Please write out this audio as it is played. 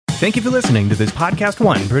Thank you for listening to this Podcast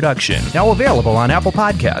One production. Now available on Apple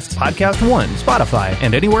Podcasts, Podcast One, Spotify,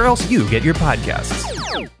 and anywhere else you get your podcasts.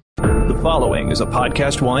 The following is a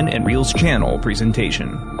Podcast One and Reels channel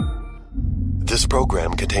presentation. This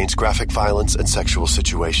program contains graphic violence and sexual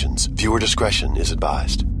situations. Viewer discretion is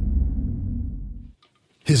advised.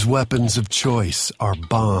 His weapons of choice are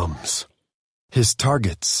bombs. His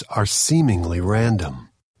targets are seemingly random.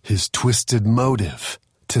 His twisted motive,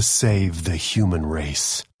 to save the human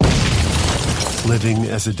race. Living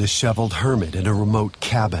as a disheveled hermit in a remote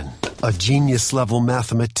cabin, a genius-level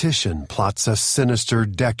mathematician plots a sinister,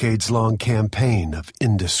 decades-long campaign of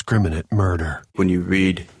indiscriminate murder. When you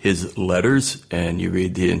read his letters and you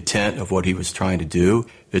read the intent of what he was trying to do,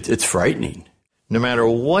 it's frightening. No matter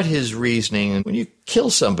what his reasoning, when you kill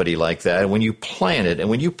somebody like that, when you plan it, and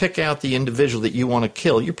when you pick out the individual that you want to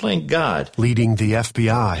kill, you're playing God. Leading the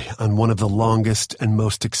FBI on one of the longest and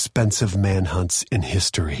most expensive manhunts in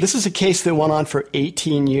history. This is a case that went on for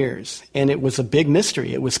 18 years, and it was a big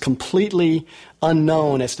mystery. It was completely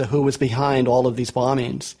unknown as to who was behind all of these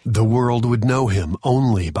bombings. The world would know him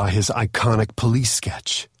only by his iconic police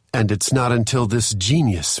sketch. And it's not until this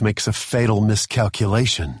genius makes a fatal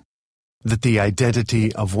miscalculation that the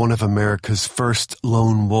identity of one of America's first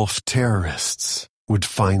lone wolf terrorists would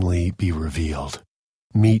finally be revealed.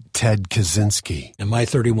 Meet Ted Kaczynski. In my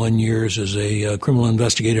 31 years as a criminal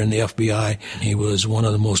investigator in the FBI, he was one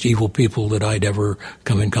of the most evil people that I'd ever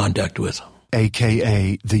come in contact with.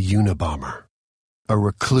 A.K.A. the Unabomber, a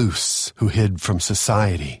recluse who hid from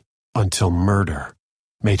society until murder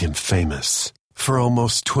made him famous. For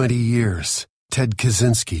almost 20 years, Ted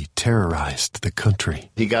Kaczynski terrorized the country.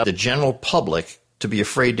 He got the general public to be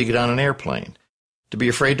afraid to get on an airplane, to be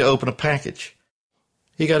afraid to open a package.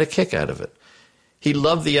 He got a kick out of it. He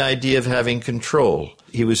loved the idea of having control.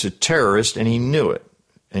 He was a terrorist, and he knew it,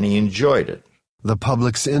 and he enjoyed it. The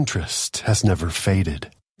public's interest has never faded.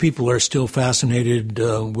 People are still fascinated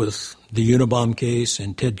with the Unabomber case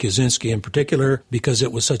and Ted Kaczynski in particular because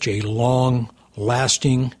it was such a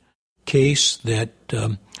long-lasting case that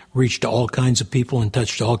reached all kinds of people and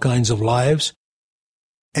touched all kinds of lives.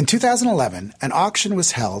 In 2011, an auction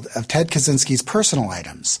was held of Ted Kaczynski's personal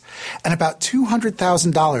items, and about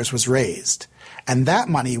 $200,000 was raised, and that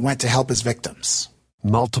money went to help his victims.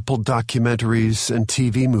 Multiple documentaries and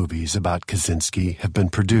TV movies about Kaczynski have been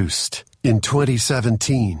produced. In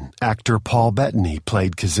 2017, actor Paul Bettany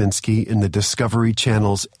played Kaczynski in the Discovery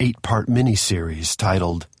Channel's 8-part miniseries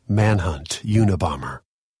titled Manhunt Unabomber.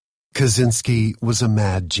 Kaczynski was a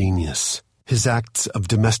mad genius. His acts of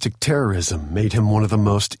domestic terrorism made him one of the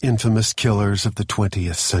most infamous killers of the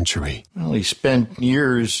 20th century. Well, he spent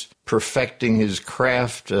years perfecting his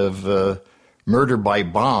craft of murder by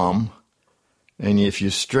bomb, and if you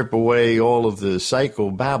strip away all of the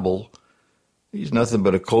psychobabble, he's nothing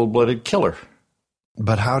but a cold-blooded killer.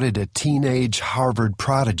 But how did a teenage Harvard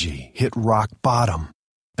prodigy hit rock bottom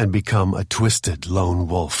and become a twisted lone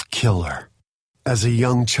wolf killer? As a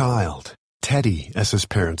young child, Teddy, as his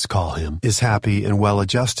parents call him, is happy and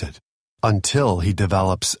well-adjusted until he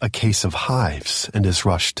develops a case of hives and is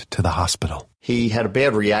rushed to the hospital. He had a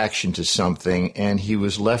bad reaction to something, and he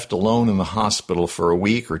was left alone in the hospital for a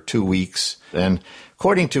week or 2 weeks. And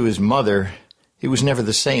according to his mother, he was never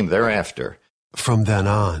the same thereafter. From then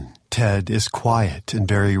on, Ted is quiet and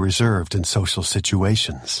very reserved in social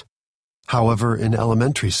situations. However, in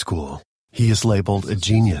elementary school, he is labeled a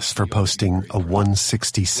genius for posting a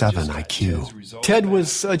 167 IQ. Ted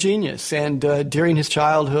was a genius, and during his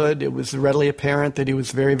childhood, it was readily apparent that he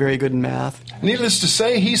was very, very good in math. Needless to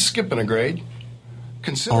say, he's skipping a grade.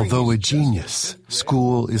 Although a genius,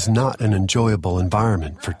 school is not an enjoyable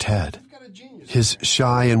environment for Ted. His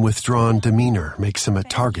shy and withdrawn demeanor makes him a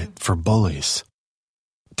target for bullies.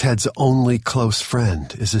 Ted's only close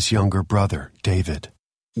friend is his younger brother, David.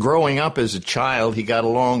 Growing up as a child, he got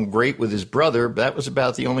along great with his brother. But that was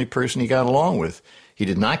about the only person he got along with. He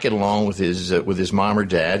did not get along with his mom or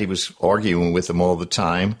dad. He was arguing with them all the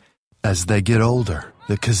time. As they get older,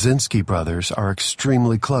 the Kaczynski brothers are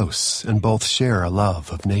extremely close and both share a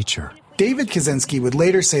love of nature. David Kaczynski would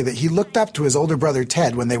later say that he looked up to his older brother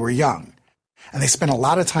Ted when they were young, and they spent a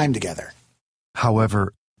lot of time together.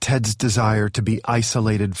 However, Ted's desire to be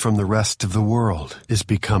isolated from the rest of the world is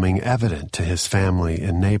becoming evident to his family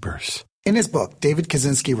and neighbors. In his book, David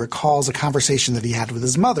Kaczynski recalls a conversation that he had with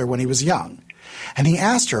his mother when he was young, and he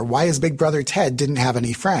asked her why his big brother Ted didn't have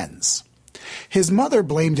any friends. His mother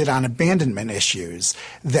blamed it on abandonment issues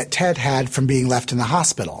that Ted had from being left in the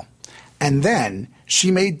hospital, and then she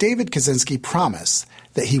made David Kaczynski promise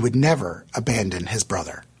that he would never abandon his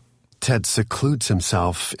brother. Ted secludes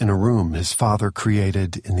himself in a room his father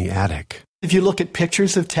created in the attic. If you look at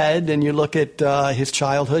pictures of Ted and you look at his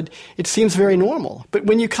childhood, it seems very normal. But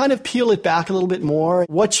when you kind of peel it back a little bit more,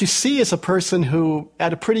 what you see is a person who,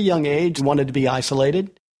 at a pretty young age, wanted to be isolated.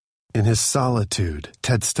 In his solitude,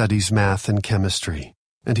 Ted studies math and chemistry,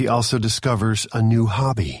 and he also discovers a new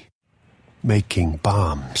hobby, making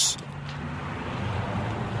bombs.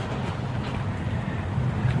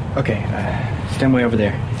 Okay, stand way over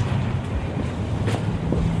there.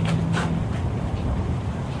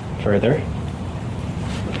 Further.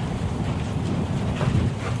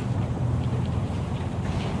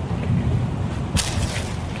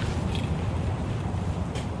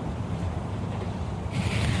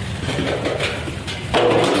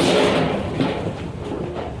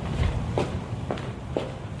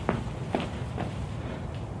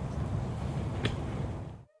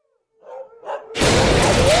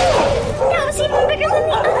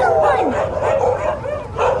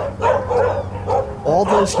 All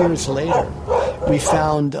those years later, we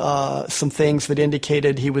found some things that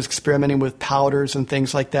indicated he was experimenting with powders and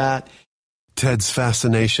things like that. Ted's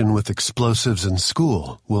fascination with explosives in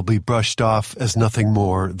school will be brushed off as nothing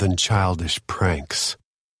more than childish pranks.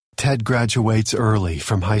 Ted graduates early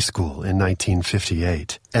from high school in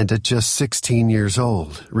 1958, and at just 16 years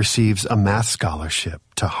old, receives a math scholarship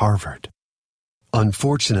to Harvard.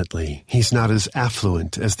 Unfortunately, he's not as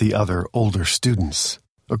affluent as the other older students.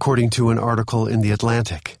 According to an article in The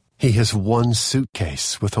Atlantic, he has one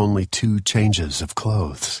suitcase with only 2 changes of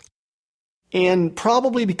clothes. And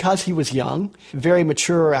probably because he was young, very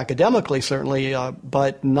mature academically certainly,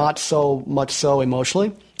 but not so much so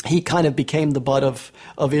emotionally, he kind of became the butt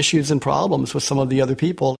of issues and problems with some of the other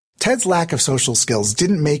people. Ted's lack of social skills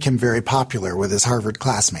didn't make him very popular with his Harvard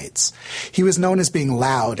classmates. He was known as being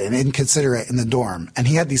loud and inconsiderate in the dorm, and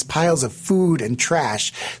he had these piles of food and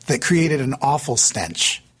trash that created an awful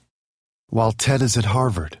stench. While Ted is at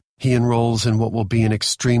Harvard, he enrolls in what will be an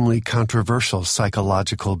extremely controversial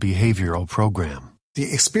psychological behavioral program.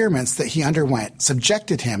 The experiments that he underwent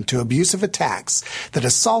subjected him to abusive attacks that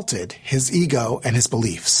assaulted his ego and his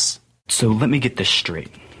beliefs. So let me get this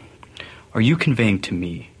straight. Are you conveying to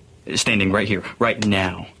me, standing right here, right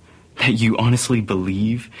now, that you honestly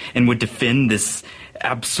believe and would defend this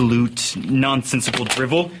absolute nonsensical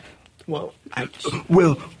drivel?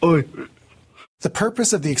 The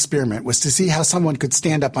purpose of the experiment was to see how someone could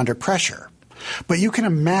stand up under pressure. But you can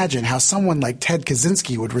imagine how someone like Ted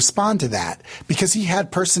Kaczynski would respond to that, because he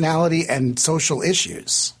had personality and social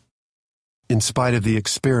issues. In spite of the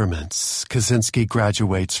experiments, Kaczynski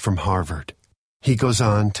graduates from Harvard. He goes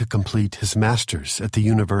on to complete his master's at the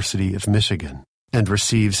University of Michigan and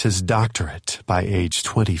receives his doctorate by age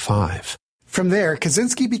 25. From there,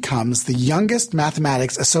 Kaczynski becomes the youngest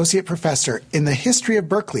mathematics associate professor in the history of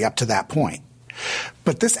Berkeley up to that point.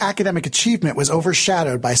 But this academic achievement was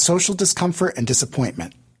overshadowed by social discomfort and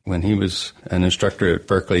disappointment. When he was an instructor at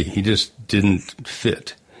Berkeley, he just didn't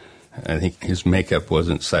fit. I think his makeup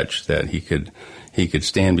wasn't such that he could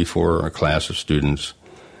stand before a class of students,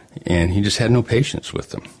 and he just had no patience with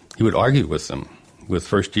them. He would argue with them, with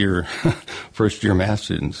first year math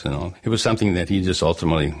students and all. It was something that he just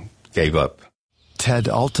ultimately gave up. Ted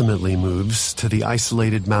ultimately moves to the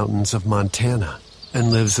isolated mountains of Montana and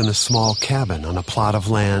lives in a small cabin on a plot of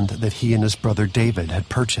land that he and his brother David had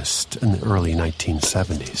purchased in the early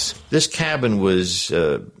 1970s. This cabin was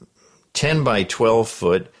 10 by 12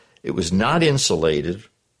 foot. It was not insulated.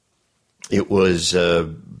 It was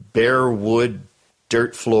bare wood,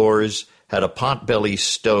 dirt floors, had a potbelly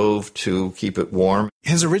stove to keep it warm.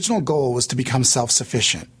 His original goal was to become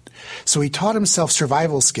self-sufficient, so he taught himself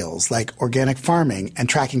survival skills like organic farming and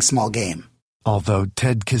tracking small game. Although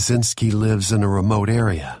Ted Kaczynski lives in a remote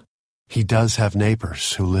area, he does have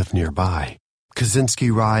neighbors who live nearby.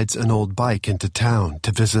 Kaczynski rides an old bike into town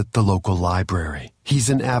to visit the local library.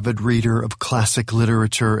 He's an avid reader of classic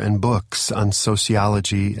literature and books on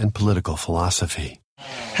sociology and political philosophy.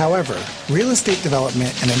 However, real estate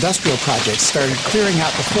development and industrial projects started clearing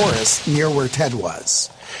out the forest near where Ted was,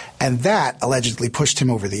 and that allegedly pushed him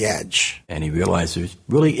over the edge. And he realized there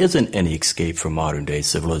really isn't any escape from modern-day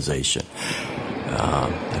civilization.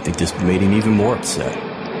 I think this made him even more upset.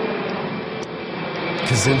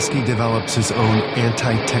 Kaczynski develops his own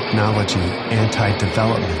anti-technology,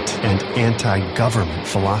 anti-development, and anti-government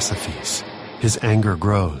philosophies. His anger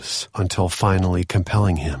grows until finally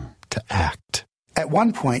compelling him to act. At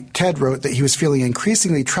one point, Ted wrote that he was feeling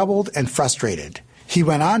increasingly troubled and frustrated. He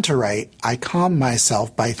went on to write, "I calmed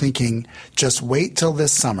myself by thinking, just wait till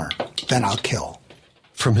this summer, then I'll kill."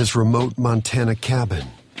 From his remote Montana cabin,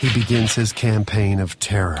 he begins his campaign of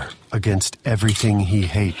terror against everything he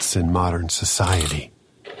hates in modern society.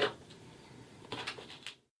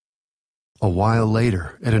 A while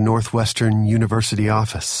later, at a Northwestern University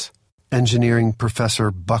office, engineering professor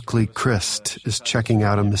Buckley Christ is checking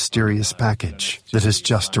out a mysterious package that has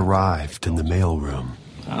just arrived in the mailroom.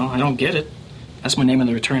 Oh, I don't get it. That's my name and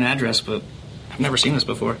the return address, but I've never seen this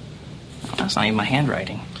before. That's not even my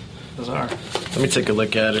handwriting. Bizarre. Let me take a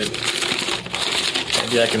look at it.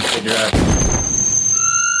 Maybe I can figure out.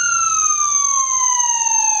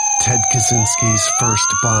 Ted Kaczynski's first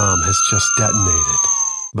bomb has just detonated.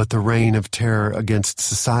 But the reign of terror against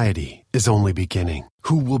society is only beginning.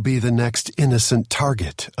 Who will be the next innocent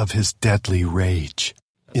target of his deadly rage?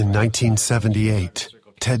 In 1978,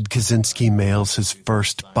 Ted Kaczynski mails his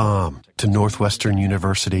first bomb to Northwestern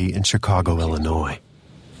University in Chicago, Illinois.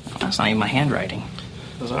 That's not even my handwriting.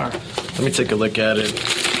 Bizarre. Let me take a look at it.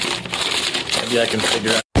 Maybe I can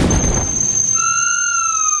figure out.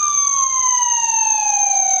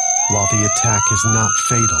 While the attack is not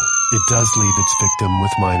fatal, it does leave its victim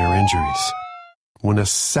with minor injuries. When a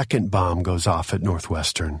second bomb goes off at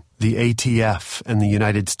Northwestern, the ATF and the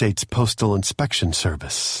United States Postal Inspection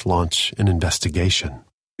Service launch an investigation.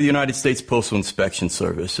 The United States Postal Inspection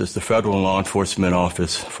Service is the federal law enforcement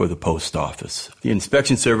office for the post office. The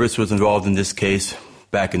inspection service was involved in this case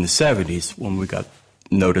back in the 70s when we got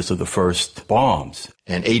notice of the first bombs.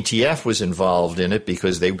 And ATF was involved in it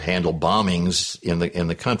because they handle bombings in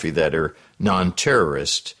the country that are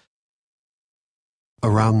non-terrorist.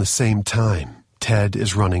 Around the same time, Ted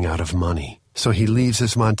is running out of money, so he leaves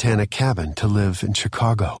his Montana cabin to live in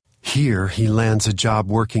Chicago. Here, he lands a job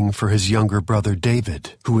working for his younger brother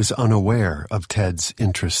David, who is unaware of Ted's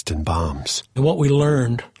interest in bombs. And what we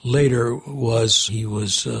learned later was he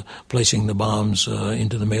was placing the bombs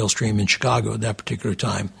into the mail stream in Chicago at that particular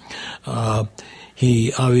time.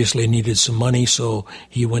 He obviously needed some money, so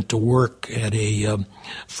he went to work at a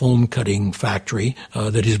foam cutting factory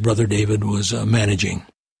that his brother David was managing.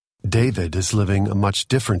 David is living a much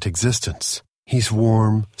different existence. He's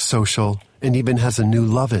warm, social, and even has a new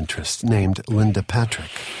love interest named Linda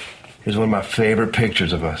Patrick. Here's one of my favorite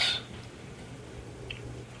pictures of us.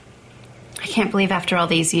 I can't believe after all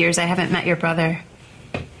these years I haven't met your brother.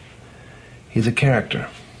 He's a character.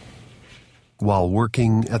 While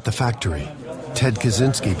working at the factory, Ted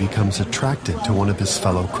Kaczynski becomes attracted to one of his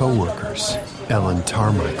fellow co-workers, Ellen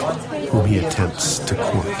Tarmichael, whom he attempts to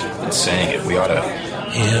court. That's saying it. We ought to...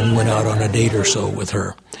 And went out on a date or so with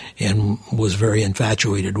her and was very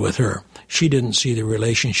infatuated with her. She didn't see the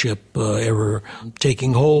relationship ever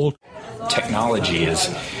taking hold. Technology is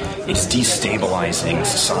destabilizing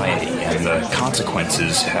society, and the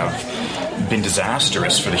consequences have been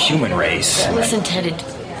disastrous for the human race. Listen, Ted,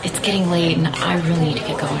 it's getting late, and I really need to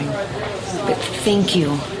get going. But thank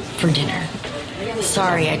you for dinner.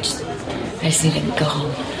 Sorry, I just need to go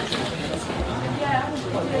home.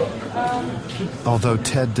 Although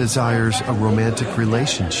Ted desires a romantic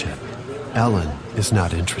relationship, Ellen is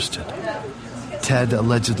not interested. Ted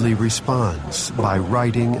allegedly responds by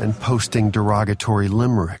writing and posting derogatory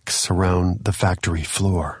limericks around the factory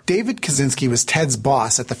floor. David Kaczynski was Ted's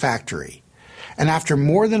boss at the factory, and after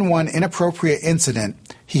more than one inappropriate incident,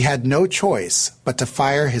 he had no choice but to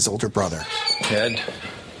fire his older brother. Ted,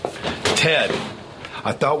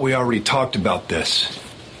 I thought we already talked about this.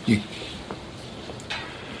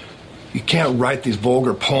 You can't write these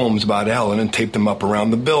vulgar poems about Ellen and tape them up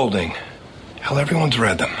around the building. Hell, everyone's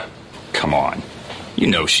read them. Come on. You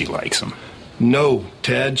know she likes them. No,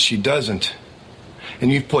 Ted, she doesn't.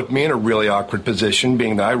 And you've put me in a really awkward position,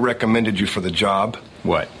 being that I recommended you for the job.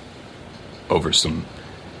 What? Over some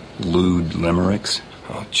lewd limericks?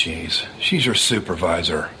 Oh, jeez. She's your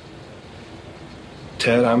supervisor.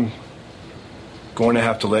 Ted, I'm going to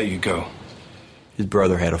have to let you go. His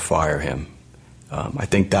brother had to fire him. I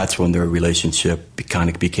think that's when their relationship kind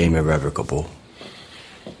of became irrevocable.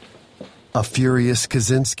 A furious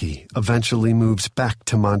Kaczynski eventually moves back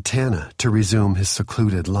to Montana to resume his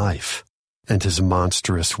secluded life and his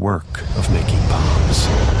monstrous work of making bombs.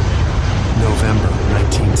 November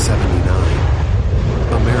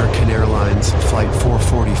 1979. American Airlines Flight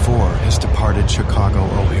 444 has departed Chicago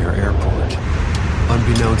O'Hare Airport.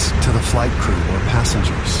 Unbeknownst to the flight crew or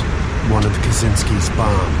passengers, one of Kaczynski's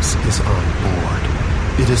bombs is on board.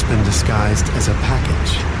 It has been disguised as a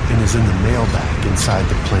package and is in the mailbag inside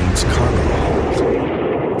the plane's cargo hold.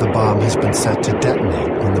 The bomb has been set to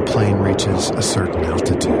detonate when the plane reaches a certain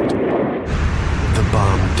altitude. The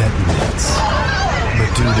bomb detonates,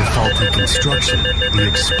 but due to faulty construction, the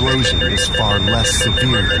explosion is far less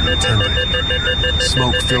severe than intended.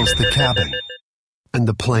 Smoke fills the cabin, and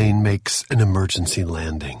the plane makes an emergency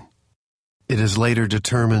landing. It is later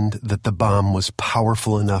determined that the bomb was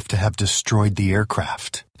powerful enough to have destroyed the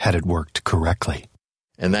aircraft had it worked correctly.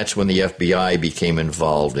 and that's when the FBI became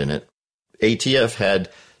involved in it. ATF had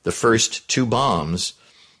the first 2 bombs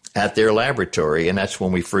at their laboratory, and that's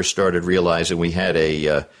when we first started realizing we had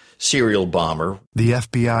a serial bomber. The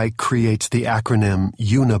FBI creates the acronym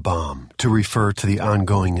Unabomb to refer to the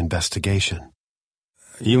ongoing investigation.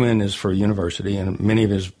 UN is for university, and many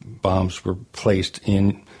of his bombs were placed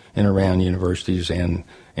in and around universities and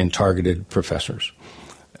targeted professors.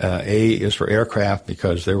 A is for aircraft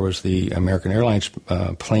because there was the American Airlines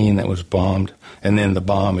plane that was bombed, and then the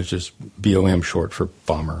bomb is just BOM, short for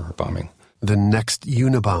bomber or bombing. The next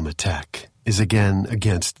Unabomb attack is again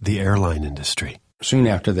against the airline industry. Soon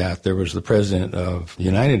after that, there was the president of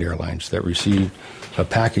United Airlines that received a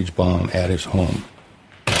package bomb at his home.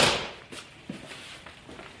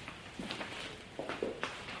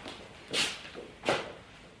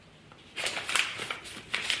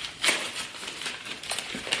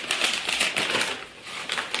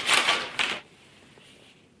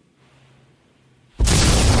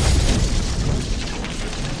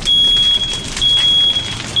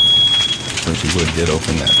 Percy Wood did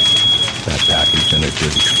open that package, and it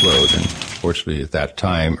did explode. And fortunately, at that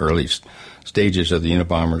time, early stages of the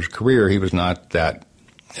Unabomber's career, he was not that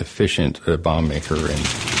efficient a bomb maker, and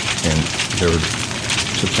there were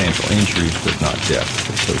substantial injuries, but not death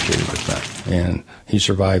associated with that. And he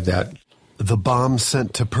survived that. The bomb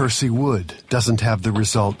sent to Percy Wood doesn't have the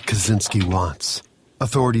result Kaczynski wants.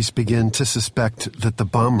 Authorities begin to suspect that the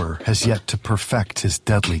bomber has yet to perfect his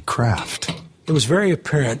deadly craft. It was very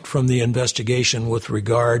apparent from the investigation with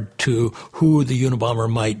regard to who the Unabomber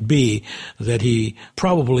might be that he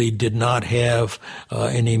probably did not have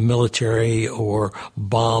any military or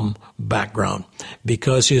bomb background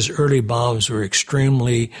because his early bombs were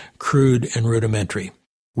extremely crude and rudimentary.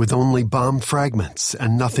 With only bomb fragments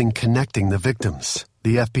and nothing connecting the victims,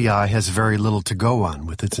 the FBI has very little to go on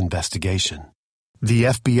with its investigation. The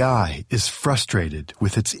FBI is frustrated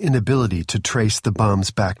with its inability to trace the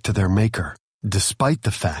bombs back to their maker, despite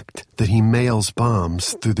the fact that he mails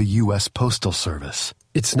bombs through the U.S. Postal Service.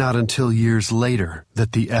 It's not until years later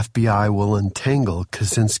that the FBI will untangle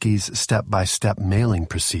Kaczynski's step-by-step mailing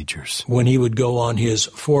procedures. When he would go on his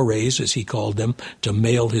forays, as he called them, to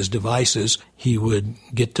mail his devices, he would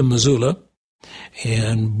get to Missoula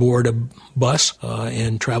and board a bus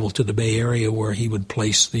and travel to the Bay Area where he would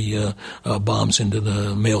place the bombs into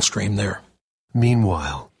the mail stream there.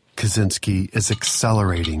 Meanwhile, Kaczynski is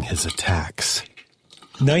accelerating his attacks.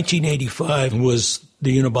 1985 was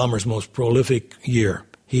the Unabomber's most prolific year.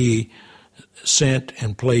 He sent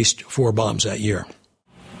and placed 4 bombs that year.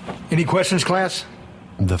 Any questions, class?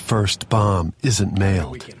 The first bomb isn't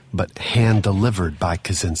mailed, but hand-delivered by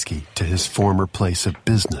Kaczynski to his former place of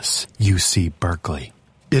business, UC Berkeley.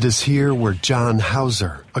 It is here where John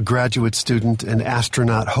Hauser, a graduate student and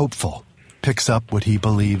astronaut hopeful, picks up what he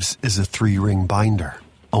believes is a 3-ring binder,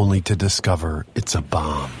 only to discover it's a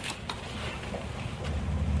bomb.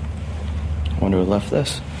 Wonder who left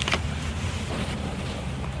this?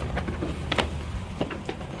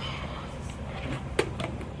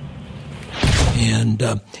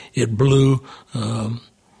 And it blew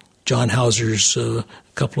John Hauser's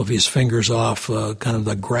couple of his fingers off, kind of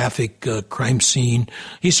the graphic crime scene.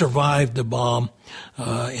 He survived the bomb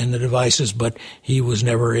and the devices, but he was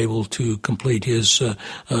never able to complete his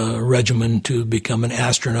regimen to become an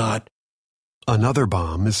astronaut. Another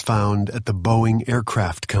bomb is found at the Boeing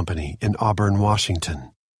Aircraft Company in Auburn,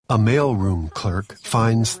 Washington. A mailroom clerk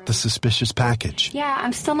finds the suspicious package. Yeah,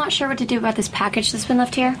 I'm still not sure what to do about this package that's been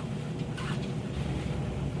left here.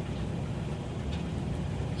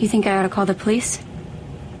 You think I ought to call the police?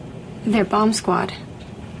 They're bomb squad.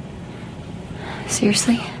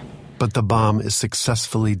 Seriously? But the bomb is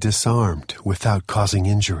successfully disarmed without causing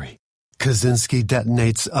injury. Kaczynski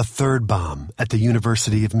detonates a 3rd bomb at the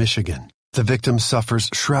University of Michigan. The victim suffers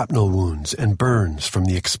shrapnel wounds and burns from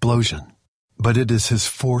the explosion. But it is his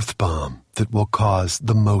 4th bomb that will cause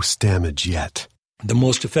the most damage yet. The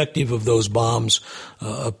most effective of those bombs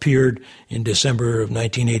appeared in December of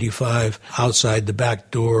 1985 outside the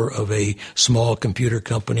back door of a small computer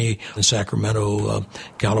company in Sacramento,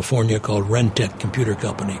 California called Rentec Computer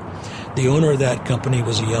Company. The owner of that company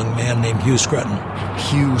was a young man named Hugh Scruton.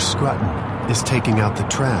 Hugh Scruton is taking out the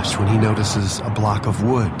trash when he notices a block of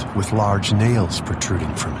wood with large nails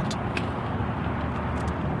protruding from it.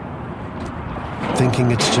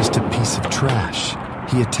 Thinking it's just a piece of trash,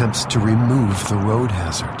 he attempts to remove the road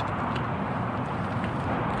hazard.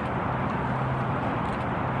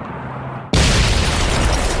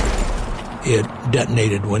 It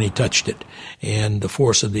detonated when he touched it, and the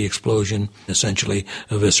force of the explosion essentially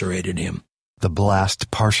eviscerated him. The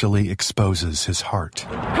blast partially exposes his heart.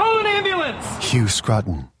 Call an ambulance! Hugh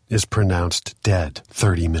Scruton is pronounced dead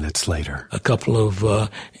 30 minutes later. A couple of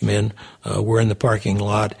men were in the parking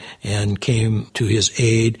lot and came to his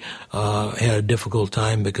aid, had a difficult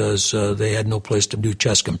time because they had no place to do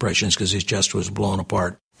chest compressions because his chest was blown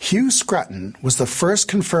apart. Hugh Scruton was the first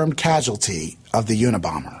confirmed casualty of the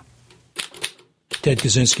Unabomber. Ted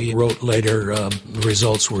Kaczynski wrote later, the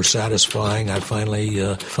results were satisfying. I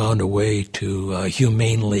finally found a way to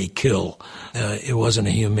humanely kill. It wasn't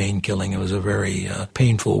a humane killing. It was a very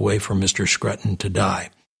painful way for Mr. Scruton to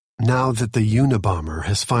die. Now that the Unabomber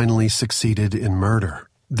has finally succeeded in murder,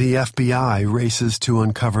 the FBI races to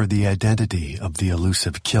uncover the identity of the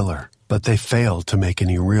elusive killer, but they fail to make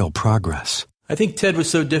any real progress. I think Ted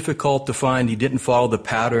was so difficult to find, he didn't follow the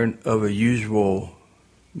pattern of a usual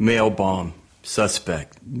mail bomb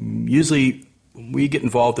suspect. Usually, when we get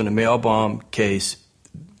involved in a mail bomb case,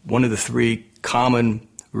 one of the three common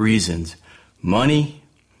reasons: money,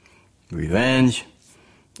 revenge,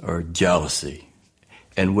 or jealousy.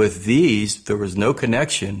 And with these, there was no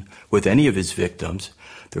connection with any of his victims.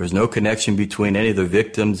 There was no connection between any of the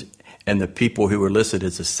victims and the people who were listed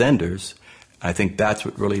as the senders. I think that's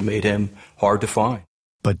what really made him hard to find.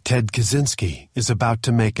 But Ted Kaczynski is about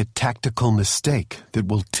to make a tactical mistake that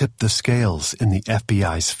will tip the scales in the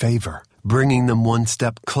FBI's favor, bringing them one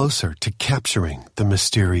step closer to capturing the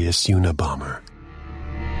mysterious Unabomber.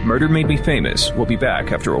 Murder Made Me Famous will be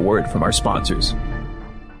back after a word from our sponsors.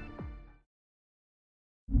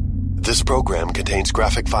 This program contains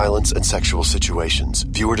graphic violence and sexual situations.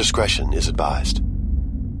 Viewer discretion is advised.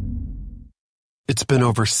 It's been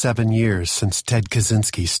over 7 years since Ted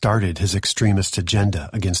Kaczynski started his extremist agenda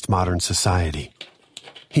against modern society.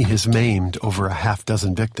 He has maimed over a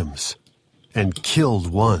half-dozen victims and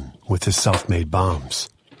killed one with his self-made bombs.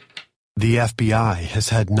 The FBI has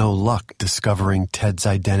had no luck discovering Ted's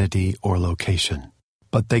identity or location,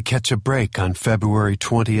 but they catch a break on February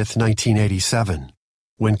 20th, 1987,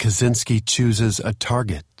 when Kaczynski chooses a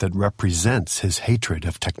target that represents his hatred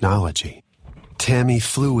of technology. Tammy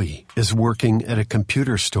Flewey is working at a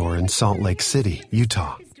computer store in Salt Lake City,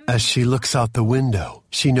 Utah. As she looks out the window,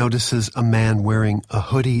 she notices a man wearing a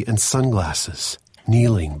hoodie and sunglasses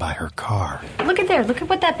kneeling by her car. Look at there. Look at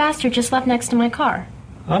what that bastard just left next to my car.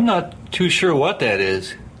 I'm not too sure what that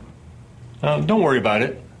is. Don't worry about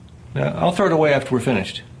it. I'll throw it away after we're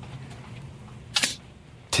finished.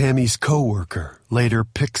 Tammy's co-worker later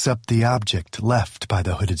picks up the object left by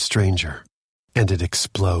the hooded stranger, and it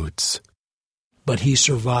explodes. But he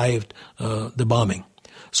survived the bombing.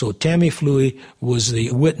 So Tammy Flewey was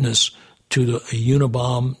the witness to the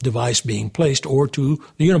Unabomb device being placed or to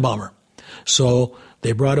the Unabomber. So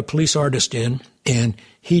they brought a police artist in, and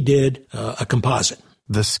he did a composite.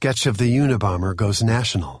 The sketch of the Unabomber goes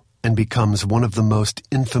national and becomes one of the most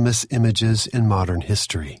infamous images in modern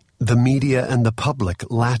history. The media and the public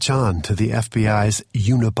latch on to the FBI's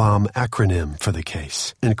Unabomb acronym for the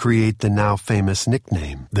case and create the now famous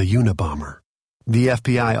nickname, the Unabomber. The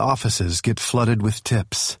FBI offices get flooded with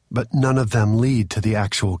tips, but none of them lead to the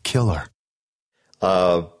actual killer.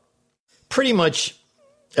 Pretty much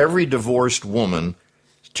every divorced woman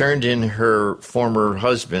turned in her former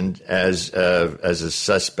husband as a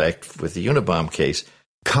suspect with the Unabomb case.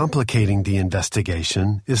 Complicating the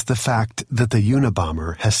investigation is the fact that the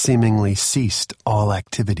Unabomber has seemingly ceased all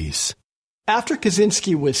activities. After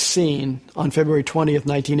Kaczynski was seen on February 20th,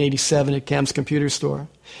 1987 at Cam's computer store,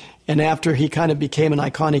 and after he kind of became an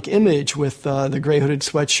iconic image with the gray hooded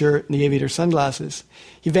sweatshirt and the aviator sunglasses,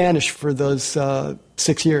 he vanished for those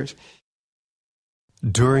 6 years.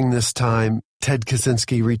 During this time, Ted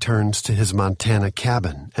Kaczynski returns to his Montana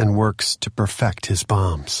cabin and works to perfect his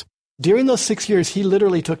bombs. During those 6 years, he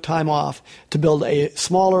literally took time off to build a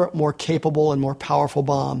smaller, more capable, and more powerful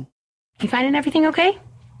bomb. You finding everything okay?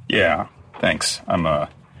 Yeah, thanks. I'm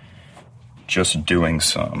just doing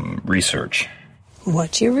some research.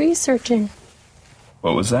 What you researching?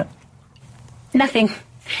 What was that? Nothing.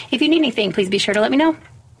 If you need anything, please be sure to let me know.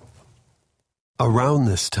 Around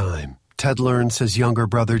this time, Ted learns his younger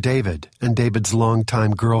brother David and David's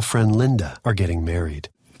longtime girlfriend Linda are getting married.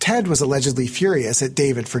 Ted was allegedly furious at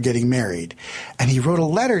David for getting married, and he wrote a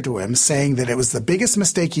letter to him saying that it was the biggest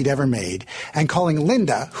mistake he'd ever made and calling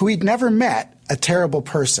Linda, who he'd never met, a terrible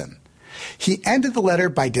person. He ended the letter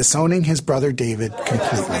by disowning his brother David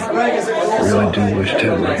completely. I really do wish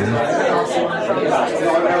Ted were here.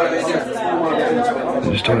 I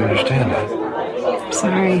just don't understand it.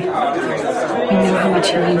 Sorry. I know how much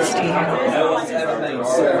he means to you.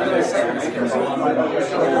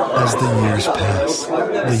 As the years pass,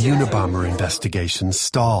 the Unabomber investigation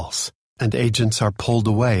stalls, and agents are pulled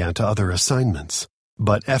away onto other assignments.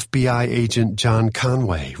 But FBI agent John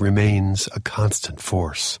Conway remains a constant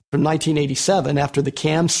force. From 1987, after the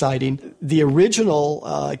Cam sighting, the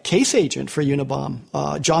original case agent for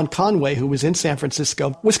Unabomb, John Conway, who was in San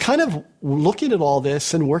Francisco, was kind of looking at all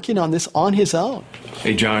this and working on this on his own.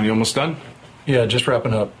 Hey, John, you almost done? Yeah, just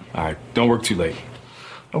wrapping up. All right, don't work too late.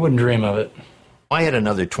 I wouldn't dream of it. I had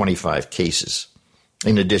another 25 cases,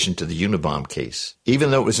 in addition to the Unabomb case.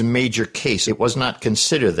 Even though it was a major case, it was not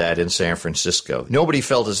considered that in San Francisco. Nobody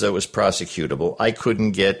felt as though it was prosecutable. I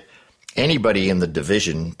couldn't get anybody in the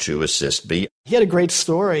division to assist me. He had a great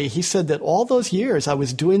story. He said that all those years I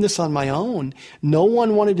was doing this on my own. No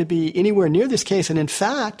one wanted to be anywhere near this case. And in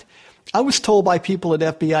fact, I was told by people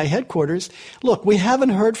at FBI headquarters, look, we haven't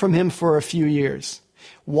heard from him for a few years.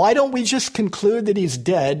 Why don't we just conclude that he's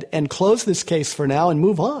dead and close this case for now and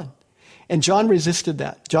move on? And John resisted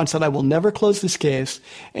that. John said, I will never close this case.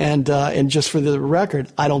 And just for the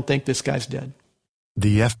record, I don't think this guy's dead.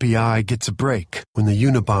 The FBI gets a break when the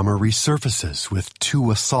Unabomber resurfaces with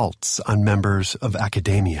 2 assaults on members of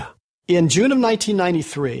academia. In June of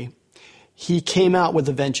 1993, he came out with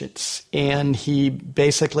a vengeance, and he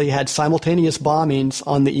basically had simultaneous bombings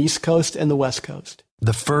on the East Coast and the West Coast.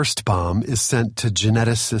 The first bomb is sent to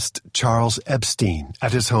geneticist Charles Epstein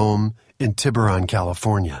at his home in Tiburon,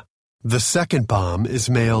 California. The second bomb is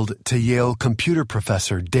mailed to Yale computer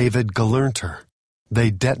professor David Gelernter. They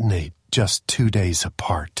detonate just 2 days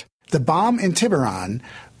apart. The bomb in Tiburon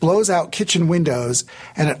blows out kitchen windows,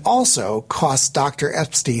 and it also costs Dr.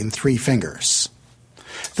 Epstein 3 fingers.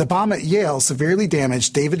 The bomb at Yale severely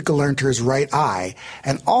damaged David Gelernter's right eye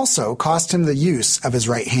and also cost him the use of his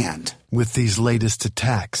right hand. With these latest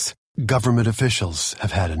attacks, government officials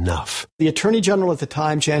have had enough. The Attorney General at the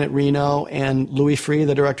time, Janet Reno, and Louis Freeh,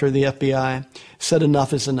 the director of the FBI, said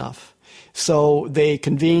enough is enough. So they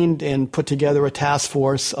convened and put together a task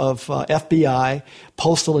force of FBI,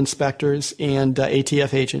 postal inspectors, and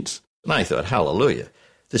ATF agents. And I thought, hallelujah,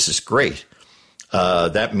 this is great.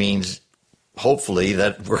 That means, hopefully,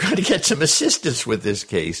 that we're going to get some assistance with this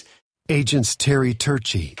case. Agents Terry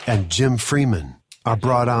Turchi and Jim Freeman are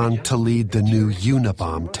brought on to lead the new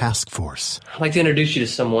Unabomb task force. I'd like to introduce you to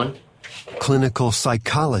someone. Clinical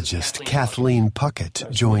psychologist Kathleen Puckett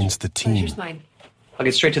joins the team. Here's mine. I'll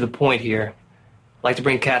get straight to the point here. I'd like to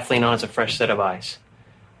bring Kathleen on as a fresh set of eyes.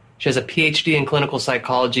 She has a PhD in clinical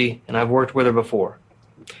psychology, and I've worked with her before.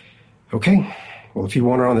 Okay. Well, if you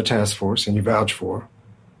want her on the task force and you vouch for her,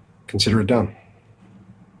 consider it done.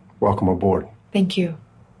 Welcome aboard. Thank you.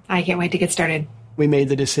 I can't wait to get started. We made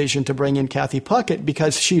the decision to bring in Kathy Puckett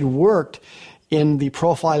because she'd worked in the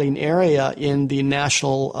profiling area in the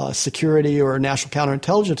national security or national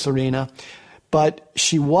counterintelligence arena, but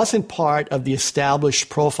she wasn't part of the established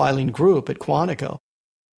profiling group at Quantico.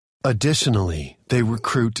 Additionally, they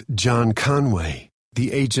recruit John Conway,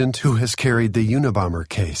 the agent who has carried the Unabomber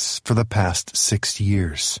case for the past 6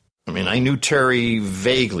 years. I mean, I knew Terry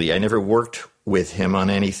vaguely. I never worked with him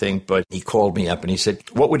on anything, but he called me up and he said,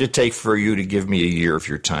 what would it take for you to give me a year of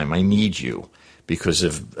your time? I need you because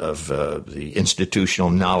of the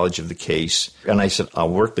institutional knowledge of the case. And I said,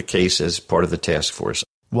 I'll work the case as part of the task force.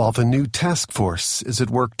 While the new task force is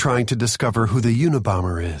at work trying to discover who the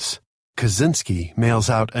Unabomber is, Kaczynski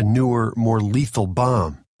mails out a newer, more lethal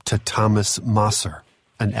bomb to Thomas Mosser,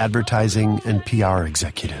 an advertising and PR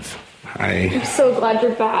executive. Hi. I'm so glad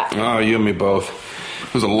you're back. Oh, you and me both.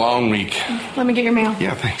 It was a long week. Let me get your mail.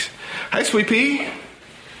 Yeah, thanks. Hi, Sweet Pea.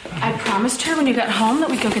 I promised her when you got home that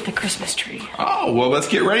we'd go get the Christmas tree. Oh, well, let's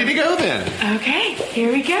get ready to go then. Okay,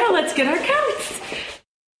 here we go. Let's get our coats.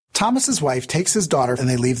 Thomas's wife takes his daughter and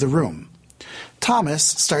they leave the room. Thomas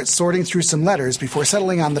starts sorting through some letters before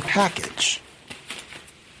settling on the package.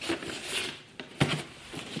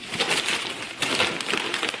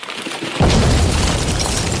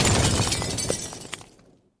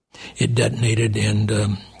 It detonated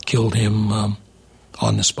and killed him on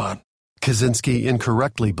the spot. Kaczynski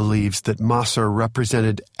incorrectly believes that Mosser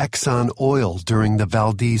represented Exxon Oil during the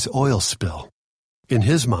Valdez oil spill. In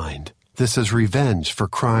his mind, this is revenge for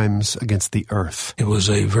crimes against the earth. It was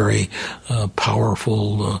a very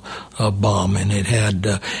powerful bomb, and it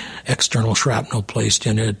had external shrapnel placed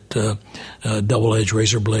in it, double-edged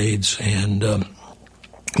razor blades, and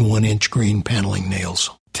 1-inch green paneling nails.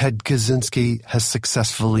 Ted Kaczynski has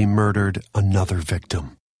successfully murdered another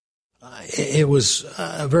victim. It was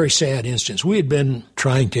a very sad instance. We had been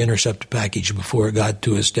trying to intercept a package before it got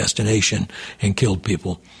to its destination and killed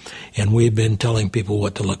people. And we had been telling people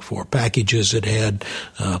what to look for. Packages that had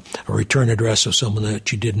a return address of someone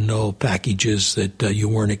that you didn't know, packages that you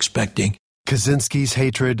weren't expecting. Kaczynski's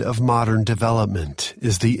hatred of modern development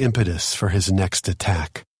is the impetus for his next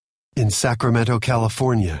attack. In Sacramento,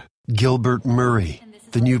 California, Gilbert Murray,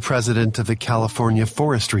 the new president of the California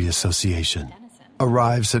Forestry Association,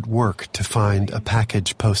 arrives at work to find a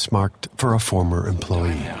package postmarked for a former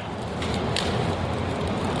employee.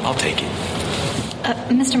 I'll take it.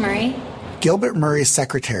 Mr. Murray? Gilbert Murray's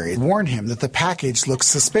secretary warned him that the package looks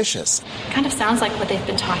suspicious. Kind of sounds like what they've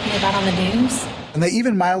been talking about on the news. And they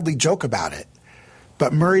even mildly joke about it.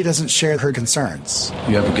 But Murray doesn't share her concerns.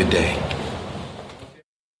 You have a good day.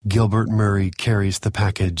 Gilbert Murray carries the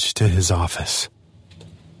package to his office.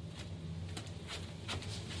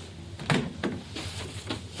 The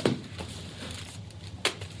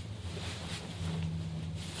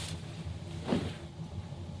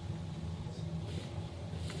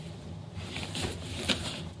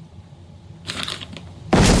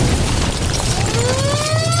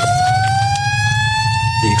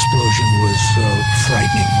explosion was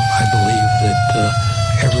frightening. I believe that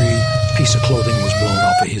every piece of clothing was blown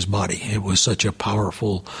off of his body. It was such a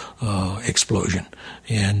powerful explosion,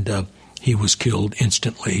 and he was killed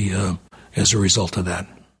instantly as a result of that.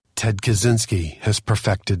 Ted Kaczynski has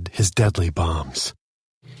perfected his deadly bombs.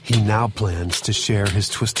 He now plans to share his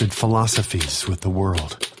twisted philosophies with the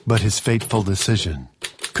world, but his fateful decision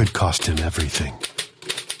could cost him everything.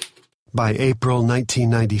 By April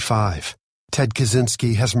 1995, Ted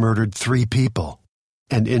Kaczynski has murdered 3 people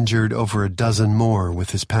and injured over a dozen more with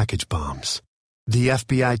his package bombs. The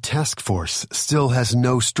FBI task force still has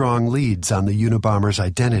no strong leads on the Unabomber's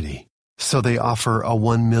identity, so they offer a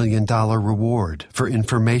 $1 million reward for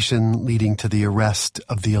information leading to the arrest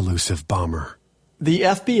of the elusive bomber. The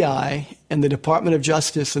FBI and the Department of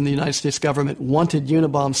Justice in the United States government wanted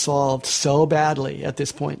Unabomb solved so badly at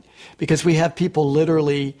this point because we have people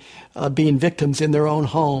literally being victims in their own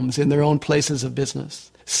homes, in their own places of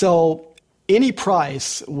business. So any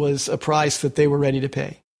price was a price that they were ready to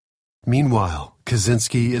pay. Meanwhile,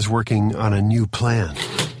 Kaczynski is working on a new plan.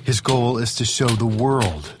 His goal is to show the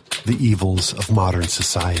world the evils of modern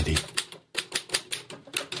society.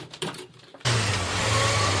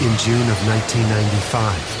 In June of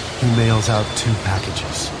 1995, he mails out 2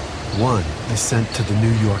 packages. One is sent to the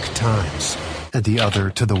New York Times, and the other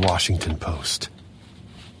to the Washington Post.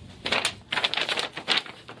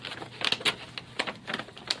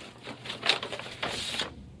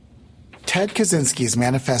 Ted Kaczynski's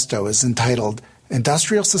manifesto is entitled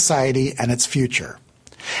Industrial Society and Its Future.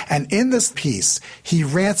 And in this piece, he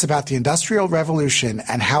rants about the Industrial Revolution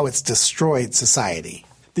and how it's destroyed society.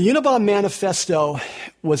 The Unabomber Manifesto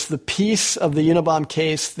was the piece of the Unabomber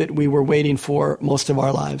case that we were waiting for most of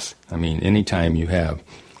our lives. I mean, anytime you have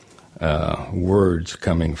words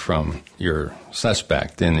coming from your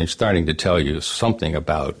suspect, then it's starting to tell you something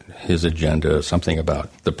about his agenda, something about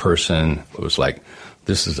the person. It was like,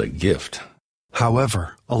 this is a gift.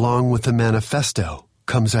 However, along with the manifesto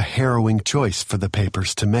comes a harrowing choice for the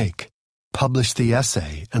papers to make. Publish the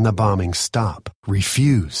essay and the bombings stop.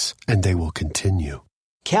 Refuse, and they will continue.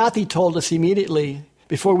 Kathy told us immediately,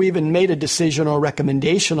 before we even made a decision or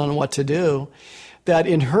recommendation on what to do, that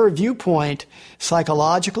in her viewpoint,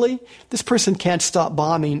 psychologically, this person can't stop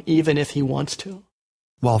bombing even if he wants to.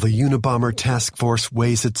 While the Unabomber task force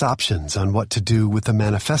weighs its options on what to do with the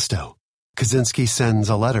manifesto, Kaczynski sends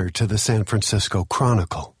a letter to the San Francisco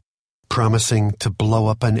Chronicle, promising to blow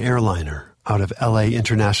up an airliner out of LA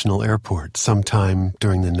International Airport sometime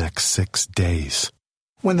during the next 6 days.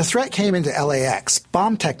 When the threat came into LAX,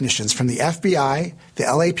 bomb technicians from the FBI, the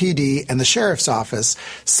LAPD, and the sheriff's office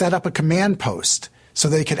set up a command post so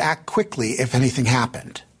they could act quickly if anything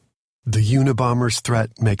happened. The Unabomber's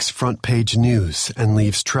threat makes front-page news and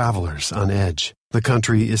leaves travelers on edge. The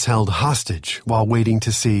country is held hostage while waiting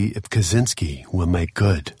to see if Kaczynski will make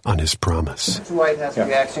good on his promise. What's the White House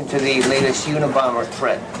reaction to the latest Unabomber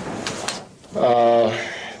threat?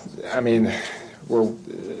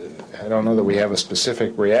 I don't know that we have a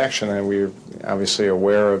specific reaction, and we're obviously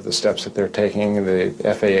aware of the steps that they're taking. The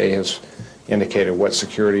FAA has indicated what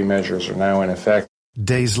security measures are now in effect.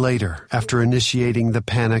 Days later, after initiating the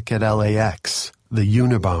panic at LAX, the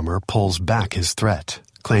Unabomber pulls back his threat,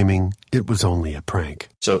 claiming it was only a prank.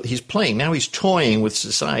 So he's toying with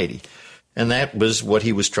society. And that was what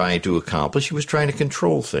he was trying to accomplish. He was trying to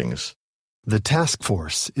control things. The task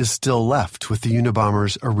force is still left with the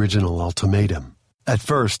Unabomber's original ultimatum. At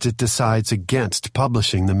first, it decides against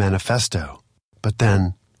publishing the manifesto, but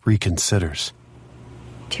then reconsiders.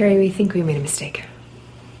 Terry, we think we made a mistake.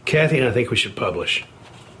 Kathy and I think we should publish.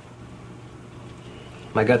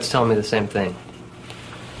 My gut's telling me the same thing.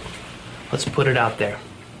 Let's put it out there.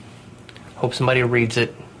 Hope somebody reads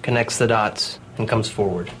it, connects the dots, and comes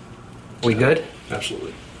forward. We good?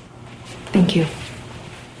 Absolutely. Thank you.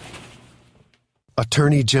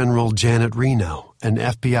 Attorney General Janet Reno and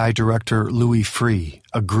FBI Director Louis Freeh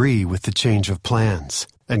agree with the change of plans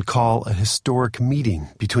and call a historic meeting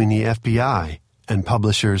between the FBI and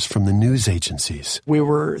publishers from the news agencies. We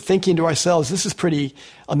were thinking to ourselves, this is pretty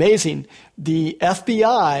amazing. The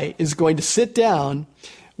FBI is going to sit down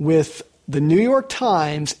with the New York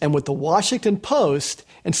Times and with the Washington Post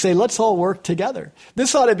and say, let's all work together.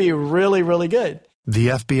 This ought to be really, really good. The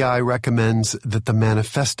FBI recommends that the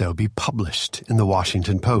manifesto be published in the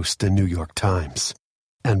Washington Post and New York Times.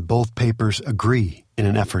 And both papers agree in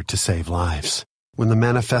an effort to save lives. When the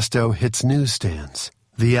manifesto hits newsstands,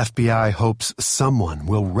 the FBI hopes someone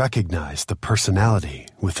will recognize the personality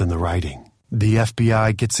within the writing. The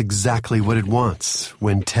FBI gets exactly what it wants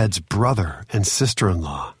when Ted's brother and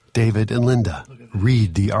sister-in-law, David and Linda,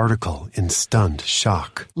 read the article in stunned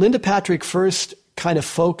shock. Linda Patrick first kind of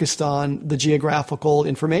focused on the geographical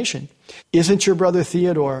information. Isn't your brother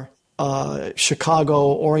Theodore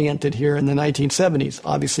Chicago-oriented here in the 1970s?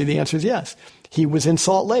 Obviously, the answer is yes. He was in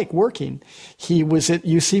Salt Lake working. He was at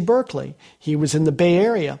UC Berkeley. He was in the Bay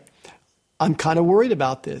Area. I'm kind of worried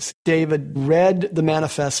about this. David read the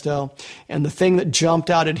manifesto, and the thing that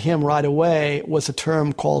jumped out at him right away was a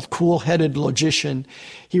term called cool-headed logician.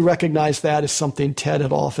 He recognized that as something Ted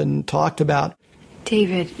had often talked about.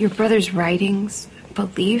 David, your brother's writings,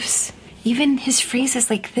 beliefs, even his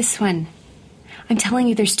phrases like this one. I'm telling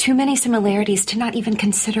you, there's too many similarities to not even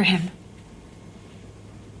consider him.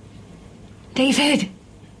 David!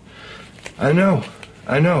 I know.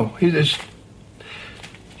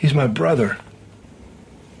 He's my brother.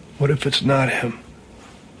 What if it's not him?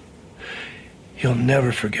 He'll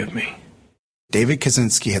never forgive me. David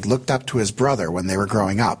Kaczynski had looked up to his brother when they were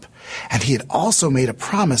growing up, and he had also made a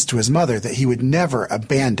promise to his mother that he would never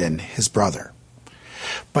abandon his brother.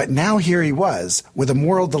 But now here he was with a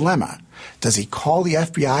moral dilemma. Does he call the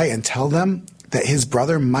FBI and tell them that his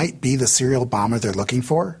brother might be the serial bomber they're looking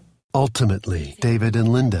for? Ultimately, David and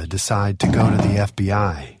Linda decide to go to the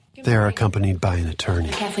FBI. They're accompanied by an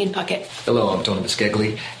attorney. Kathleen Puckett. Hello, I'm Tony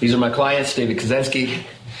Bisceglie. These are my clients, David Kaczynski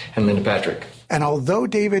and Linda Patrick. And although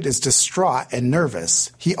David is distraught and nervous,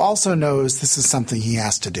 he also knows this is something he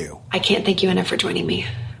has to do. I can't thank you enough for joining me.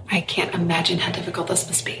 I can't imagine how difficult this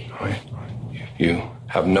must be. You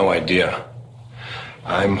have no idea.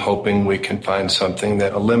 I'm hoping we can find something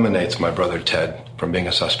that eliminates my brother Ted from being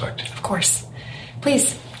a suspect. Of course.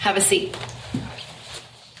 Please, have a seat.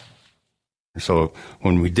 So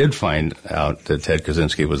when we did find out that Ted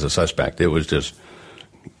Kaczynski was a suspect, it was just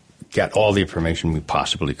get all the information we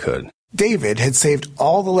possibly could. David had saved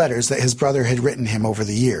all the letters that his brother had written him over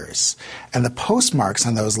the years, and the postmarks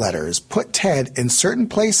on those letters put Ted in certain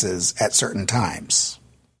places at certain times.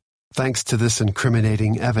 Thanks to this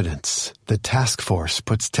incriminating evidence, the task force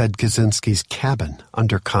puts Ted Kaczynski's cabin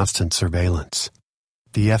under constant surveillance.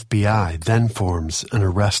 The FBI then forms an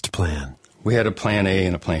arrest plan. We had a plan A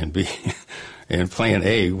and a plan B. And plan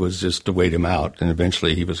A was just to wait him out, and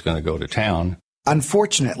eventually he was going to go to town.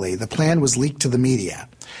 Unfortunately, the plan was leaked to the media,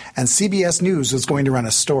 and CBS News was going to run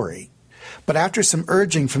a story. But after some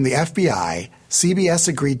urging from the FBI, CBS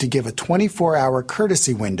agreed to give a 24-hour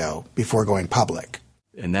courtesy window before going public.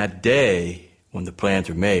 And that day, when the plans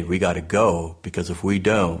were made, we got to go, because if we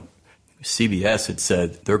don't, CBS had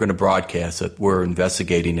said they're going to broadcast that we're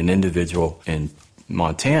investigating an individual in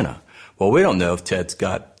Montana. Well, we don't know if Ted's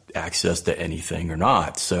got access to anything or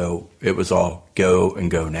not, so it was all go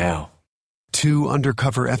and go now. 2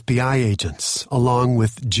 undercover FBI agents, along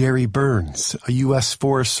with Jerry Burns, a U.S.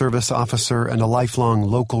 Forest Service officer and a lifelong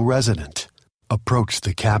local resident, approached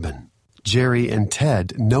the cabin. Jerry and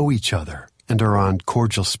Ted know each other and are on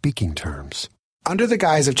cordial speaking terms. Under the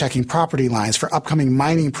guise of checking property lines for upcoming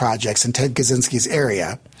mining projects in Ted Kaczynski's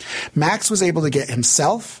area, Max was able to get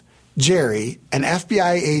himself, Jerry, and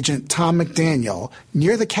FBI agent Tom McDaniel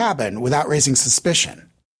near the cabin without raising suspicion.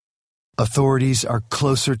 Authorities are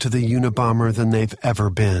closer to the Unabomber than they've ever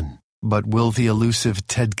been. But will the elusive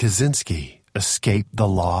Ted Kaczynski escape the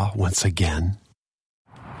law once again?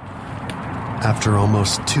 After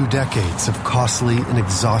almost 2 decades of costly and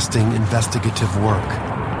exhausting investigative work,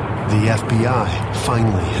 the FBI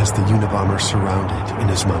finally has the Unabomber surrounded in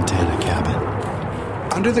his Montana cabin.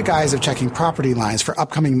 Under the guise of checking property lines for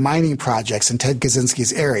upcoming mining projects in Ted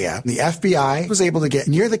Kaczynski's area, the FBI was able to get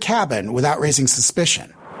near the cabin without raising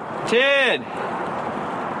suspicion. Ted!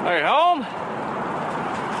 Are you home?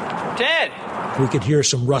 Ted! We could hear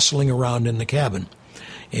some rustling around in the cabin.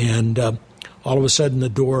 And all of a sudden the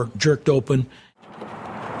door jerked open.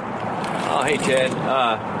 Oh, hey, Ted.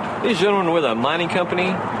 These gentlemen with a mining company.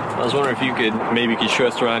 I was wondering if you could show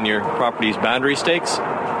us around your property's boundary stakes.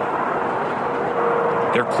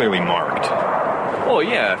 They're clearly marked. Well,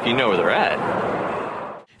 yeah, if you know where they're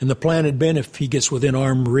at. And the plan had been, if he gets within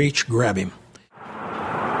arm reach, grab him.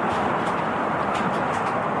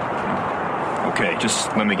 Okay, just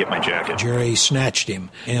let me get my jacket. Jerry snatched him,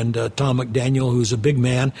 and Tom McDaniel, who's a big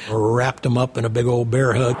man, wrapped him up in a big old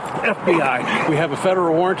bear hug. FBI, we have a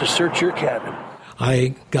federal warrant to search your cabin.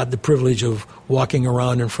 I got the privilege of walking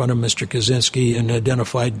around in front of Mr. Kaczynski and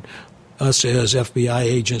identified us as FBI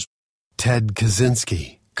agents. Ted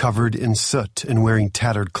Kaczynski, covered in soot and wearing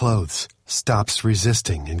tattered clothes, stops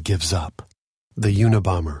resisting and gives up. The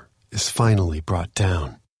Unabomber is finally brought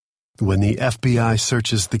down. When the FBI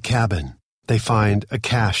searches the cabin, they find a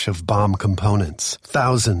cache of bomb components,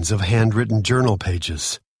 thousands of handwritten journal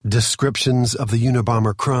pages, descriptions of the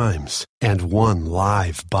Unabomber crimes, and one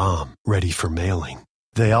live bomb ready for mailing.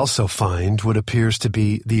 They also find what appears to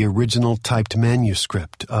be the original typed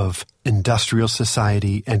manuscript of Industrial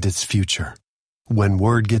Society and Its Future. When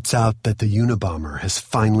word gets out that the Unabomber has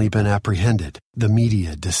finally been apprehended, the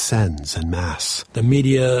media descends en masse. The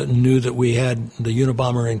media knew that we had the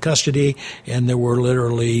Unabomber in custody, and there were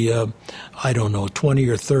literally, 20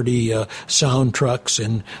 or 30 sound trucks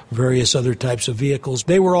and various other types of vehicles.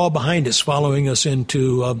 They were all behind us, following us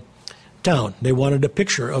into town. They wanted a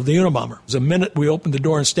picture of the Unabomber. The minute we opened the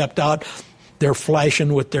door and stepped out, they're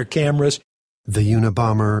flashing with their cameras. The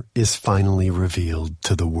Unabomber is finally revealed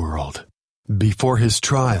to the world. Before his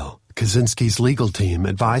trial, Kaczynski's legal team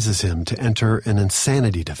advises him to enter an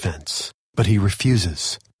insanity defense, but he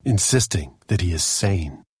refuses, insisting that he is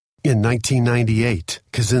sane. In 1998,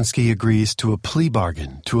 Kaczynski agrees to a plea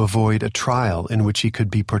bargain to avoid a trial in which he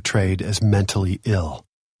could be portrayed as mentally ill.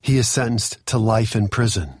 He is sentenced to life in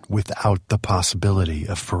prison without the possibility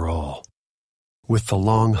of parole. With the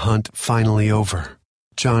long hunt finally over,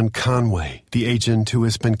 John Conway, the agent who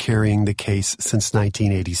has been carrying the case since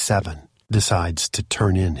 1987, decides to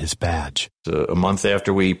turn in his badge. A month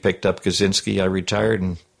after we picked up Kaczynski, I retired,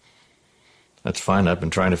 and that's fine. I've been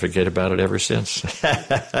trying to forget about it ever since.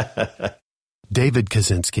 David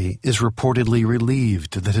Kaczynski is reportedly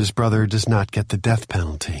relieved that his brother does not get the death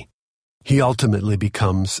penalty. He ultimately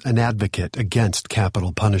becomes an advocate against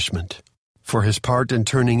capital punishment. For his part in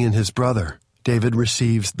turning in his brother, David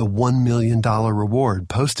receives the $1 million reward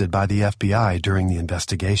posted by the FBI during the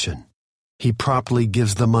investigation. He promptly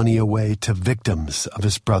gives the money away to victims of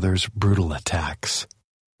his brother's brutal attacks.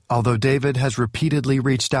 Although David has repeatedly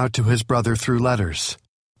reached out to his brother through letters,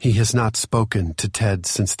 he has not spoken to Ted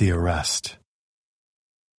since the arrest.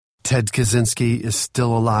 Ted Kaczynski is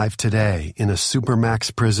still alive today in a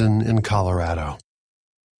supermax prison in Colorado.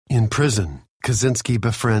 In prison, Kaczynski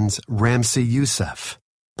befriends Ramsey Youssef,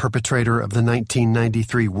 perpetrator of the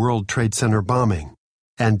 1993 World Trade Center bombing,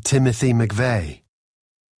 and Timothy McVeigh,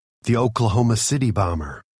 the Oklahoma City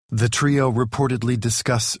bomber. The trio reportedly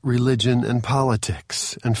discuss religion and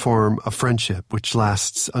politics and form a friendship which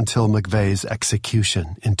lasts until McVeigh's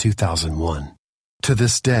execution in 2001. To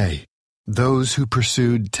this day, those who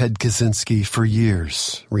pursued Ted Kaczynski for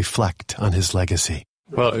years reflect on his legacy.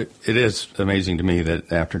 Well, it is amazing to me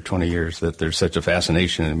that after 20 years that there's such a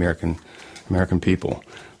fascination in American people.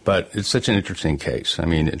 But it's such an interesting case. I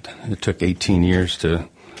mean, it took 18 years to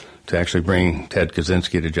actually bring Ted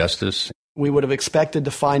Kaczynski to justice. We would have expected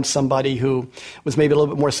to find somebody who was maybe a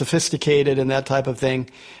little bit more sophisticated and that type of thing.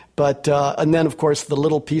 But, and then, of course, the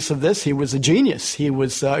little piece of this, he was a genius. He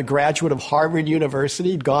was a graduate of Harvard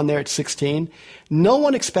University. He'd gone there at 16. No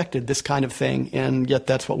one expected this kind of thing, and yet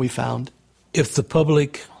that's what we found. If the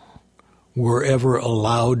public were ever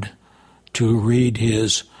allowed to read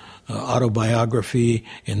his autobiography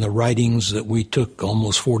and the writings that we took,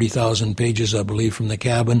 almost 40,000 pages, I believe, from the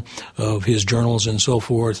cabin of his journals and so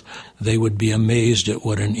forth, they would be amazed at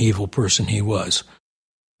what an evil person he was.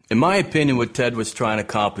 In my opinion, what Ted was trying to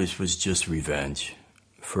accomplish was just revenge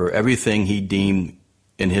for everything he deemed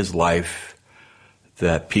in his life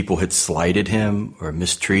that people had slighted him or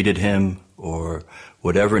mistreated him or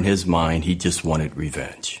whatever in his mind. He just wanted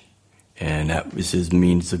revenge. And that was his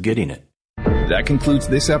means of getting it. That concludes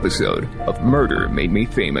this episode of Murder Made Me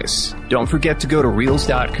Famous. Don't forget to go to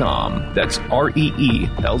Reelz.com, that's REELZ.com,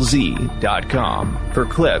 for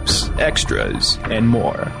clips, extras, and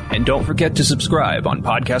more. And don't forget to subscribe on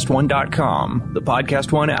PodcastOne.com, the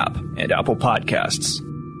Podcast One app, and Apple Podcasts.